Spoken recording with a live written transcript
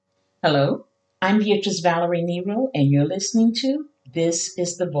Hello, I'm Beatrice Valerie Nero, and you're listening to This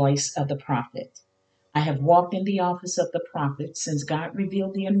is the Voice of the Prophet. I have walked in the office of the prophet since God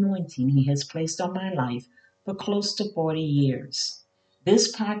revealed the anointing He has placed on my life for close to 40 years.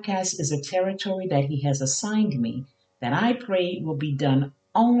 This podcast is a territory that He has assigned me that I pray will be done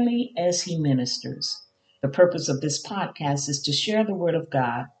only as He ministers. The purpose of this podcast is to share the Word of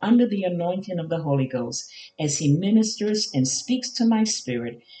God under the anointing of the Holy Ghost as He ministers and speaks to my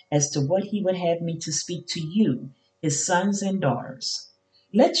spirit as to what He would have me to speak to you, His sons and daughters.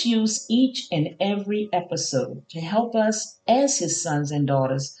 Let's use each and every episode to help us, as His sons and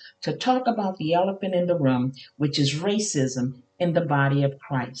daughters, to talk about the elephant in the room, which is racism in the body of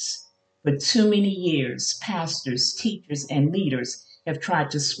Christ. For too many years, pastors, teachers, and leaders have tried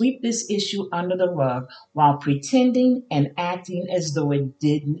to sweep this issue under the rug while pretending and acting as though it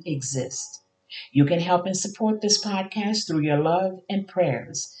didn't exist. You can help and support this podcast through your love and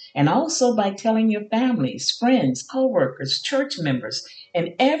prayers, and also by telling your families, friends, co-workers, church members,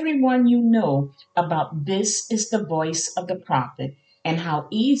 and everyone you know about This is the Voice of the Prophet and how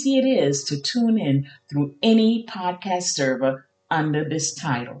easy it is to tune in through any podcast server under this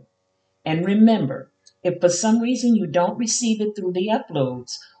title. And remember, if for some reason you don't receive it through the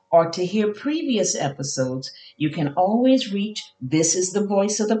uploads or to hear previous episodes, you can always reach This is the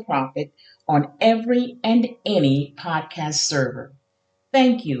Voice of the Prophet on every and any podcast server.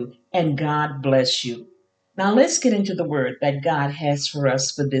 Thank you, and God bless you. Now let's get into the word that God has for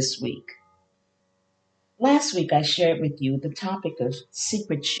us for this week. Last week I shared with you the topic of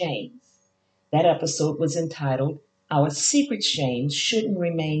secret shames. That episode was entitled Our Secret Shames Shouldn't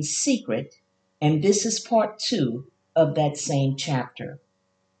Remain Secret, and this is part two of that same chapter.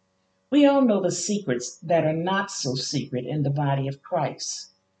 We all know the secrets that are not so secret in the body of Christ.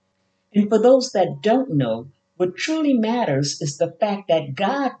 And for those that don't know, what truly matters is the fact that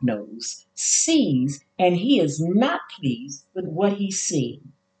God knows, sees, and He is not pleased with what He sees.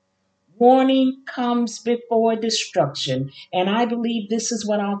 Warning comes before destruction, and I believe this is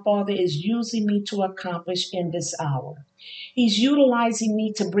what our Father is using me to accomplish in this hour. He's utilizing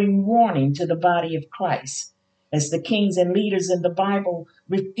me to bring warning to the body of Christ. As the kings and leaders in the Bible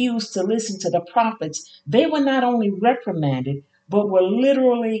refused to listen to the prophets, they were not only reprimanded, but were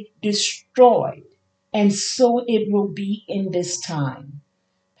literally destroyed. And so it will be in this time.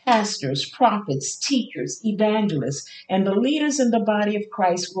 Pastors, prophets, teachers, evangelists, and the leaders in the body of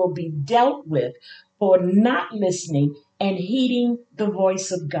Christ will be dealt with for not listening and heeding the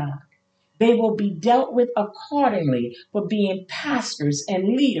voice of God. They will be dealt with accordingly for being pastors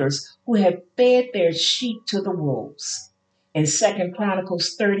and leaders who have fed their sheep to the wolves. In 2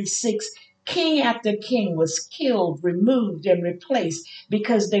 Chronicles 36, king after king was killed, removed, and replaced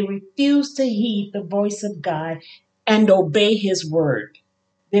because they refused to heed the voice of God and obey His word.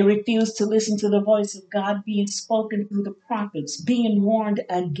 They refused to listen to the voice of God being spoken through the prophets, being warned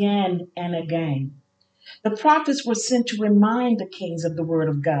again and again. The prophets were sent to remind the kings of the word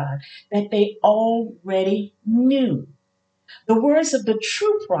of God that they already knew. The words of the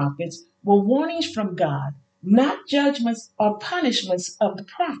true prophets were warnings from God, not judgments or punishments of the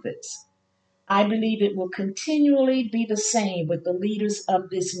prophets. I believe it will continually be the same with the leaders of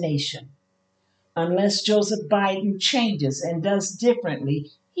this nation. Unless Joseph Biden changes and does differently,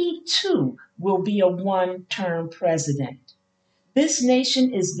 he too will be a one-term president. This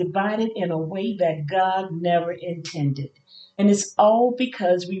nation is divided in a way that God never intended. And it's all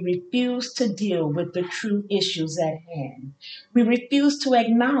because we refuse to deal with the true issues at hand. We refuse to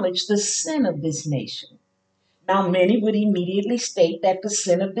acknowledge the sin of this nation. Now, many would immediately state that the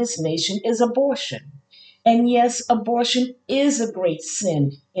sin of this nation is abortion. And yes, abortion is a great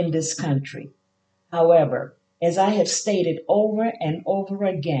sin in this country. However, as I have stated over and over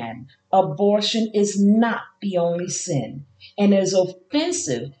again, abortion is not the only sin. And as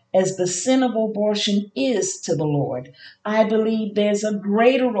offensive as the sin of abortion is to the Lord, I believe there's a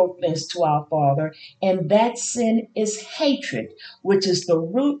greater offense to our Father, and that sin is hatred, which is the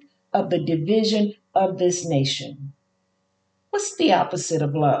root of the division of this nation. What's the opposite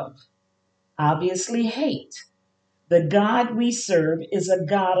of love? Obviously, hate. The God we serve is a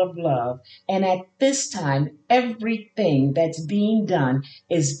God of love, and at this time, everything that's being done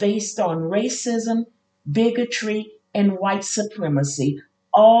is based on racism, bigotry, and white supremacy,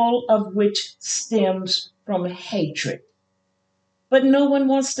 all of which stems from hatred. But no one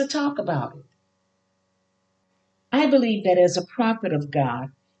wants to talk about it. I believe that as a prophet of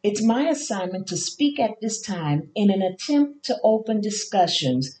God, it's my assignment to speak at this time in an attempt to open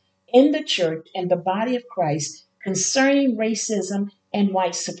discussions in the church and the body of Christ concerning racism and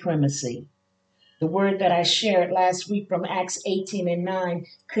white supremacy. The word that I shared last week from Acts 18 and 9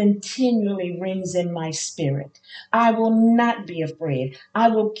 continually rings in my spirit. I will not be afraid. I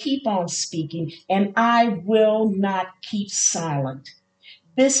will keep on speaking and I will not keep silent.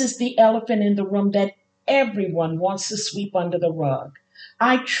 This is the elephant in the room that everyone wants to sweep under the rug.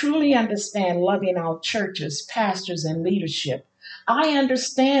 I truly understand loving our churches, pastors, and leadership. I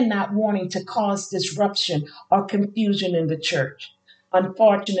understand not wanting to cause disruption or confusion in the church.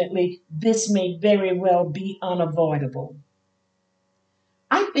 Unfortunately, this may very well be unavoidable.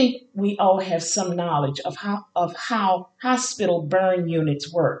 I think we all have some knowledge of how hospital burn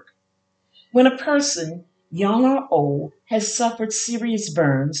units work. When a person, young or old, has suffered serious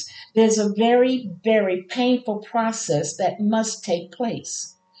burns, there's a very, very painful process that must take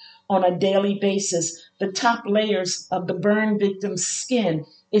place. On a daily basis, the top layers of the burn victim's skin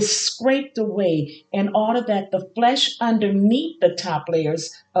is scraped away in order that the flesh underneath the top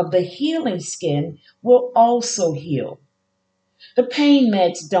layers of the healing skin will also heal. The pain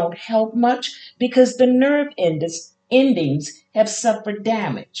meds don't help much because the nerve endings have suffered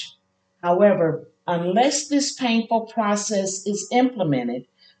damage. However, unless this painful process is implemented,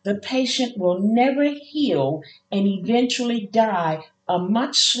 the patient will never heal and eventually die a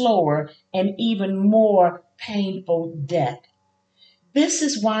much slower and even more painful death. This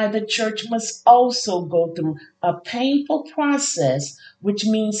is why the church must also go through a painful process, which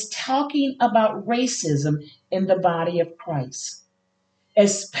means talking about racism in the body of Christ.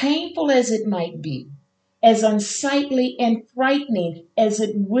 As painful as it might be, as unsightly and frightening as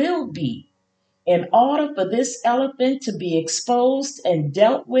it will be, in order for this elephant to be exposed and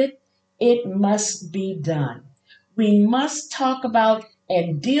dealt with, it must be done. We must talk about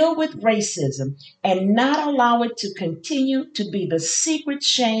and deal with racism and not allow it to continue to be the secret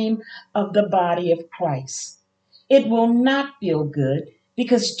shame of the body of Christ. It will not feel good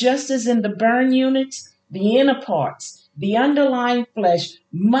because just as in the burn units, the inner parts, the underlying flesh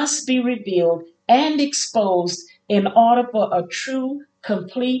must be revealed and exposed in order for a true,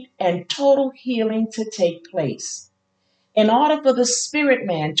 complete, and total healing to take place. In order for the spirit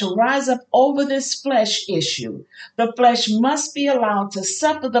man to rise up over this flesh issue, the flesh must be allowed to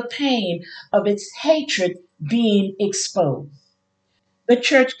suffer the pain of its hatred being exposed. The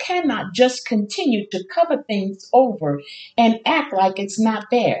church cannot just continue to cover things over and act like it's not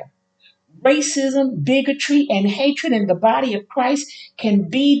there. Racism, bigotry, and hatred in the body of Christ can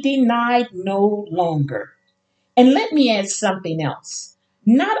be denied no longer. And let me add something else.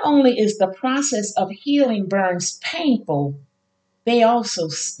 Not only is the process of healing burns painful, they also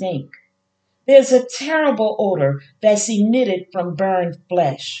stink. There's a terrible odor that's emitted from burned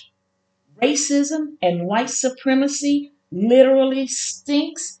flesh. Racism and white supremacy literally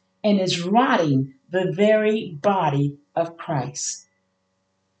stinks and is rotting the very body of Christ.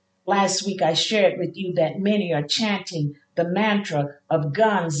 Last week I shared with you that many are chanting the mantra of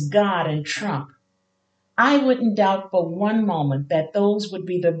guns, God, and Trump. I wouldn't doubt for one moment that those would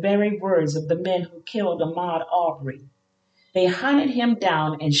be the very words of the men who killed Ahmaud Arbery. They hunted him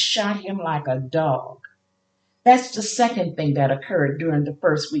down and shot him like a dog. That's the second thing that occurred during the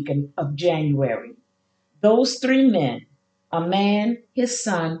first week of January. Those three men, a man, his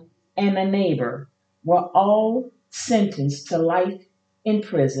son, and a neighbor, were all sentenced to life in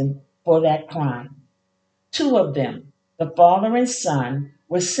prison for that crime. Two of them, the father and son,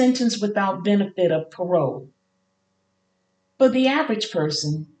 were sentenced without benefit of parole. For the average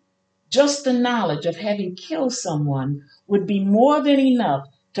person, just the knowledge of having killed someone would be more than enough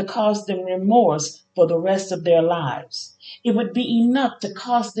to cause them remorse for the rest of their lives. It would be enough to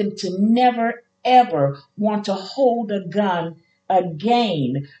cause them to never, ever want to hold a gun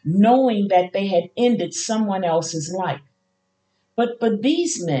again, knowing that they had ended someone else's life. But for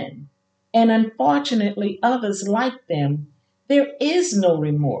these men, and unfortunately others like them, there is no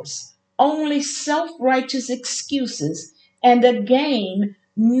remorse, only self righteous excuses, and again,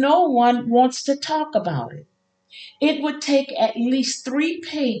 no one wants to talk about it. It would take at least 3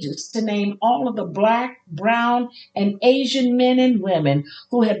 pages to name all of the black, brown, and Asian men and women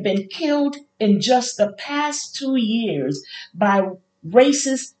who have been killed in just the past 2 years by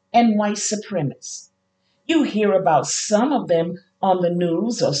racist and white supremacists. You hear about some of them on the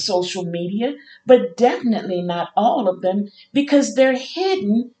news or social media, but definitely not all of them because they're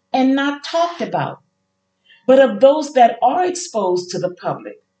hidden and not talked about. But of those that are exposed to the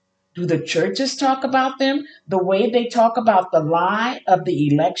public, do the churches talk about them the way they talk about the lie of the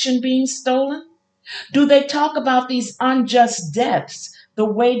election being stolen? Do they talk about these unjust deaths the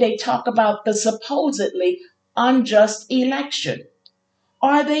way they talk about the supposedly unjust election?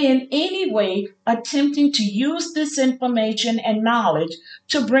 Are they in any way attempting to use this information and knowledge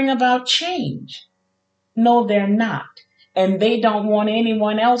to bring about change? No, they're not. And they don't want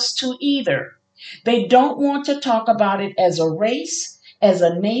anyone else to either. They don't want to talk about it as a race, as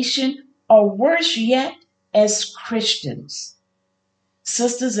a nation, or worse yet, as Christians.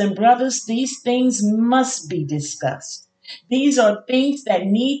 Sisters and brothers, these things must be discussed. These are things that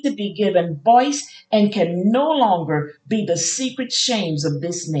need to be given voice and can no longer be the secret shames of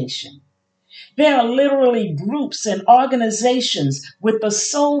this nation. There are literally groups and organizations with the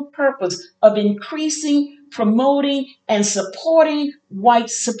sole purpose of increasing, promoting, and supporting white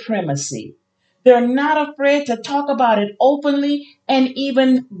supremacy. They're not afraid to talk about it openly and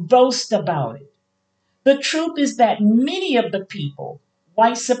even boast about it. The truth is that many of the people,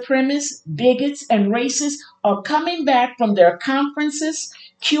 white supremacists, bigots, and racists, are coming back from their conferences,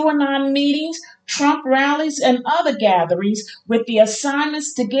 QAnon meetings, Trump rallies, and other gatherings with the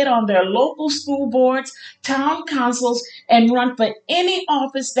assignments to get on their local school boards, town councils, and run for any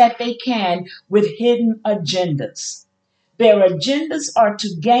office that they can with hidden agendas. Their agendas are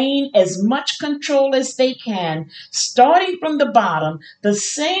to gain as much control as they can, starting from the bottom, the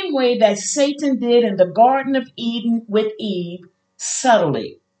same way that Satan did in the Garden of Eden with Eve,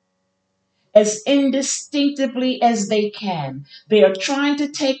 subtly, as indistinctively as they can. They are trying to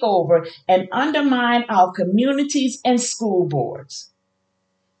take over and undermine our communities and school boards.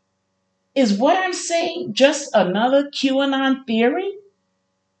 Is what I'm saying just another QAnon theory?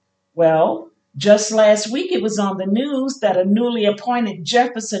 Well, just last week it was on the news that a newly appointed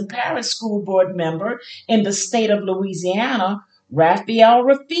Jefferson Parish School Board member in the state of Louisiana, Raphael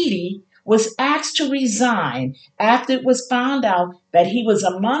Rafiti, was asked to resign after it was found out that he was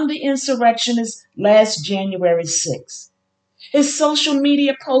among the insurrectionists last January 6th. His social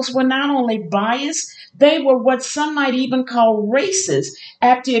media posts were not only biased, they were what some might even call racist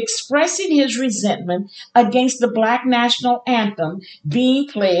after expressing his resentment against the Black National Anthem being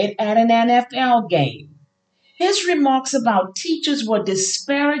played at an NFL game. His remarks about teachers were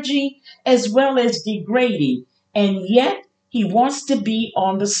disparaging as well as degrading, and yet he wants to be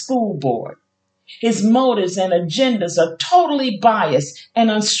on the school board. His motives and agendas are totally biased and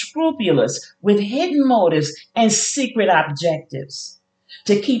unscrupulous with hidden motives and secret objectives.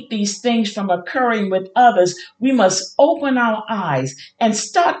 To keep these things from occurring with others, we must open our eyes and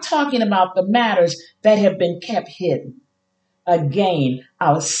start talking about the matters that have been kept hidden. Again,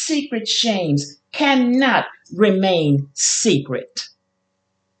 our secret shames cannot remain secret.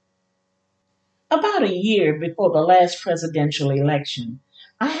 About a year before the last presidential election,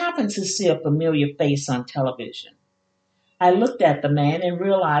 I happened to see a familiar face on television. I looked at the man and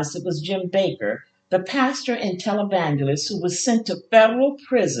realized it was Jim Baker, the pastor and televangelist who was sent to federal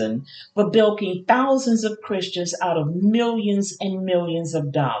prison for bilking thousands of Christians out of millions and millions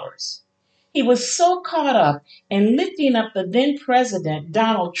of dollars. He was so caught up in lifting up the then president,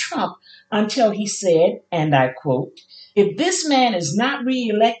 Donald Trump, until he said, and I quote, "If this man is not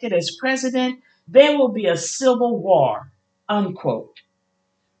reelected as president, there will be a civil war," unquote.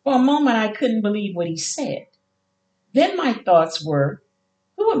 For a moment, I couldn't believe what he said. Then my thoughts were,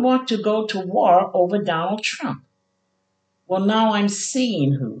 who would want to go to war over Donald Trump? Well, now I'm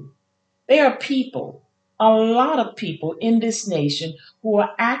seeing who. There are people, a lot of people in this nation who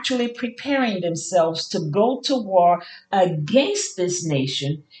are actually preparing themselves to go to war against this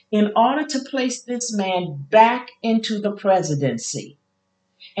nation in order to place this man back into the presidency.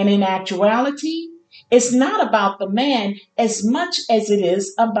 And in actuality, it's not about the man as much as it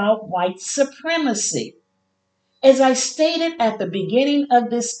is about white supremacy. As I stated at the beginning of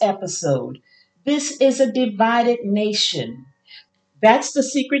this episode, this is a divided nation. That's the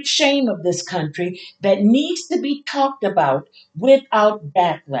secret shame of this country that needs to be talked about without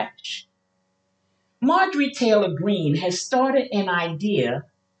backlash. Marjorie Taylor Greene has started an idea,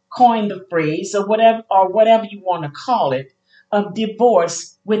 coined the phrase, or whatever you want to call it, of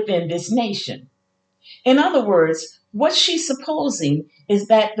divorce within this nation. In other words, what she's supposing is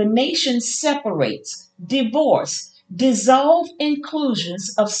that the nation separates, divorce, dissolve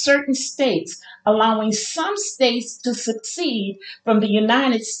inclusions of certain states, allowing some states to secede from the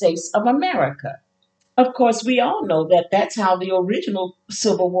United States of America. Of course, we all know that that's how the original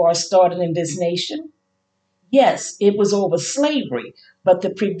Civil War started in this nation. Yes, it was over slavery, but the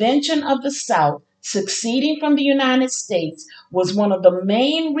prevention of the South seceding from the United States was one of the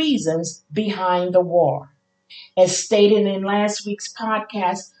main reasons behind the war. As stated in last week's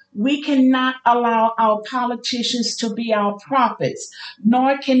podcast, we cannot allow our politicians to be our prophets,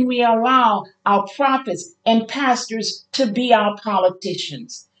 nor can we allow our prophets and pastors to be our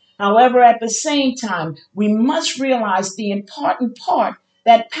politicians. However, at the same time, we must realize the important part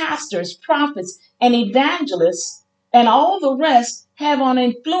that pastors, prophets, and evangelists and all the rest have on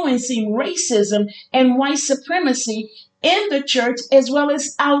influencing racism and white supremacy in the church as well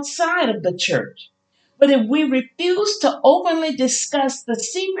as outside of the church. But if we refuse to openly discuss the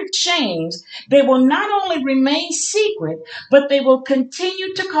secret shames, they will not only remain secret, but they will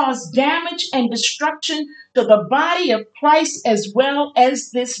continue to cause damage and destruction to the body of Christ as well as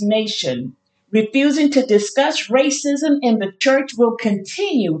this nation. Refusing to discuss racism in the church will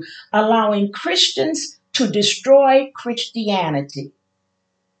continue allowing Christians to destroy Christianity.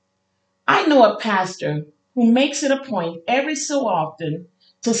 I know a pastor who makes it a point every so often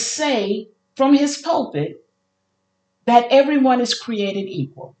to say from his pulpit that everyone is created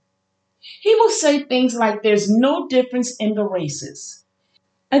equal. He will say things like there's no difference in the races.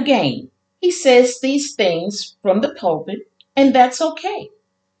 Again, he says these things from the pulpit, and that's okay.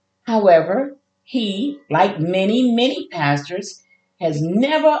 However, he, like many pastors, has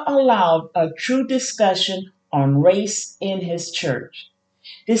never allowed a true discussion on race in his church.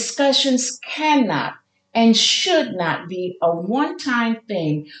 Discussions cannot and should not be a one time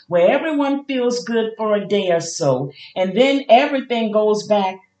thing where everyone feels good for a day or so and then everything goes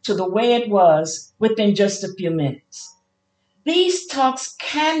back to the way it was within just a few minutes. These talks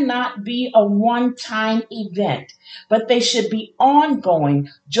cannot be a one time event, but they should be ongoing,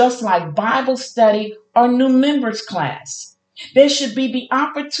 just like Bible study or new members class. There should be the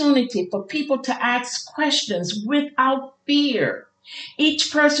opportunity for people to ask questions without fear.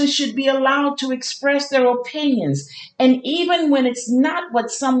 Each person should be allowed to express their opinions, and even when it's not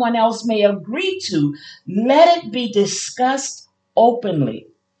what someone else may agree to, let it be discussed openly.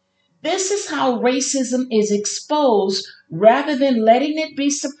 This is how racism is exposed rather than letting it be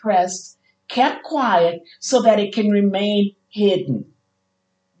suppressed, kept quiet so that it can remain hidden.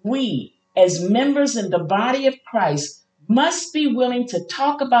 We, as members in the body of Christ, must be willing to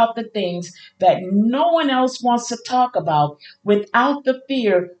talk about the things that no one else wants to talk about without the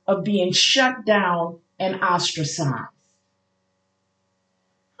fear of being shut down and ostracized.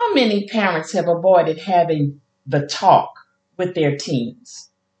 How many parents have avoided having the talk with their teens?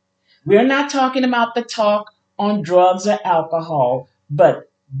 We're not talking about the talk on drugs or alcohol, but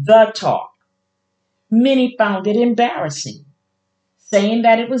the talk. Many found it embarrassing. Saying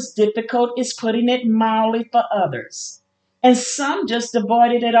that it was difficult is putting it mildly for others. And some just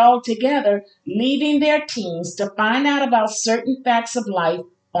avoided it altogether, leaving their teens to find out about certain facts of life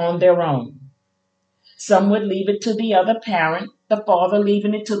on their own. Some would leave it to the other parent, the father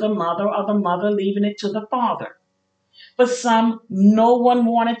leaving it to the mother, or the mother leaving it to the father. For some, no one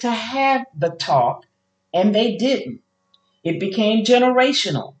wanted to have the talk, and they didn't. It became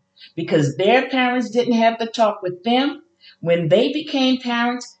generational because their parents didn't have the talk with them. When they became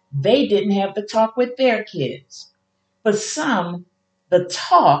parents, they didn't have the talk with their kids. For some, the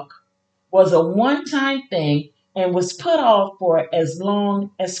talk was a one time thing and was put off for as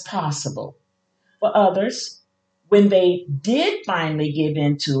long as possible. For others, when they did finally give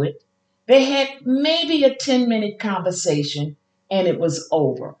into it, they had maybe a 10-minute conversation and it was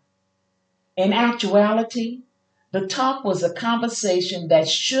over. In actuality, the talk was a conversation that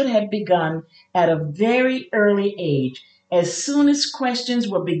should have begun at a very early age, as soon as questions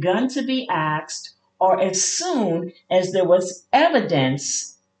were begun to be asked, or as soon as there was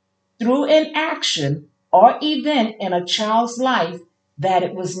evidence through an action or event in a child's life that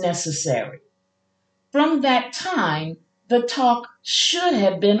it was necessary. From that time, the talk should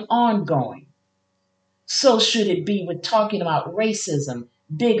have been ongoing. So should it be with talking about racism,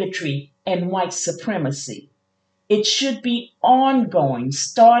 bigotry, and white supremacy. It should be ongoing,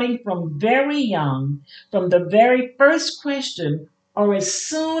 starting from very young, from the very first question, or as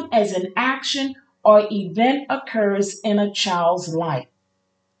soon as an action or event occurs in a child's life.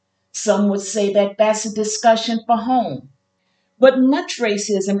 Some would say that that's a discussion for home. But much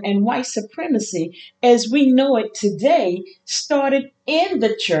racism and white supremacy, as we know it today, started in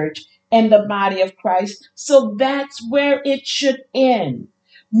the church and the body of Christ, so that's where it should end.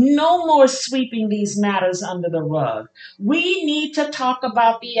 No more sweeping these matters under the rug. We need to talk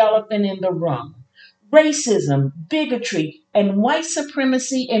about the elephant in the room. Racism, bigotry, and white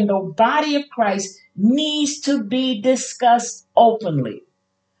supremacy in the body of Christ needs to be discussed openly.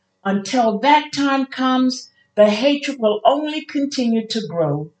 Until that time comes, the hatred will only continue to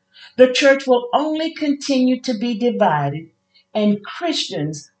grow. The church will only continue to be divided, and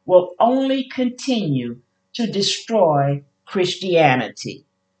Christians will only continue to destroy Christianity.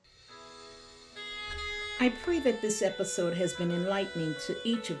 I pray that this episode has been enlightening to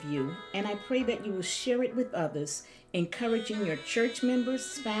each of you, and I pray that you will share it with others, encouraging your church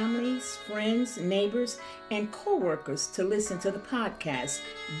members, families, friends, neighbors, and co-workers to listen to the podcast.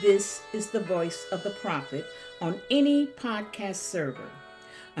 This is the Voice of the Prophet, on any podcast server.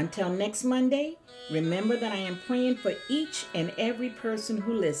 Until next Monday, remember that I am praying for each and every person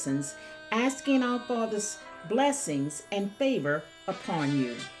who listens, asking our Father's blessings and favor upon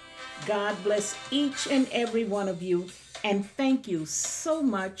you. God bless each and every one of you, and thank you so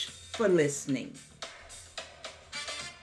much for listening.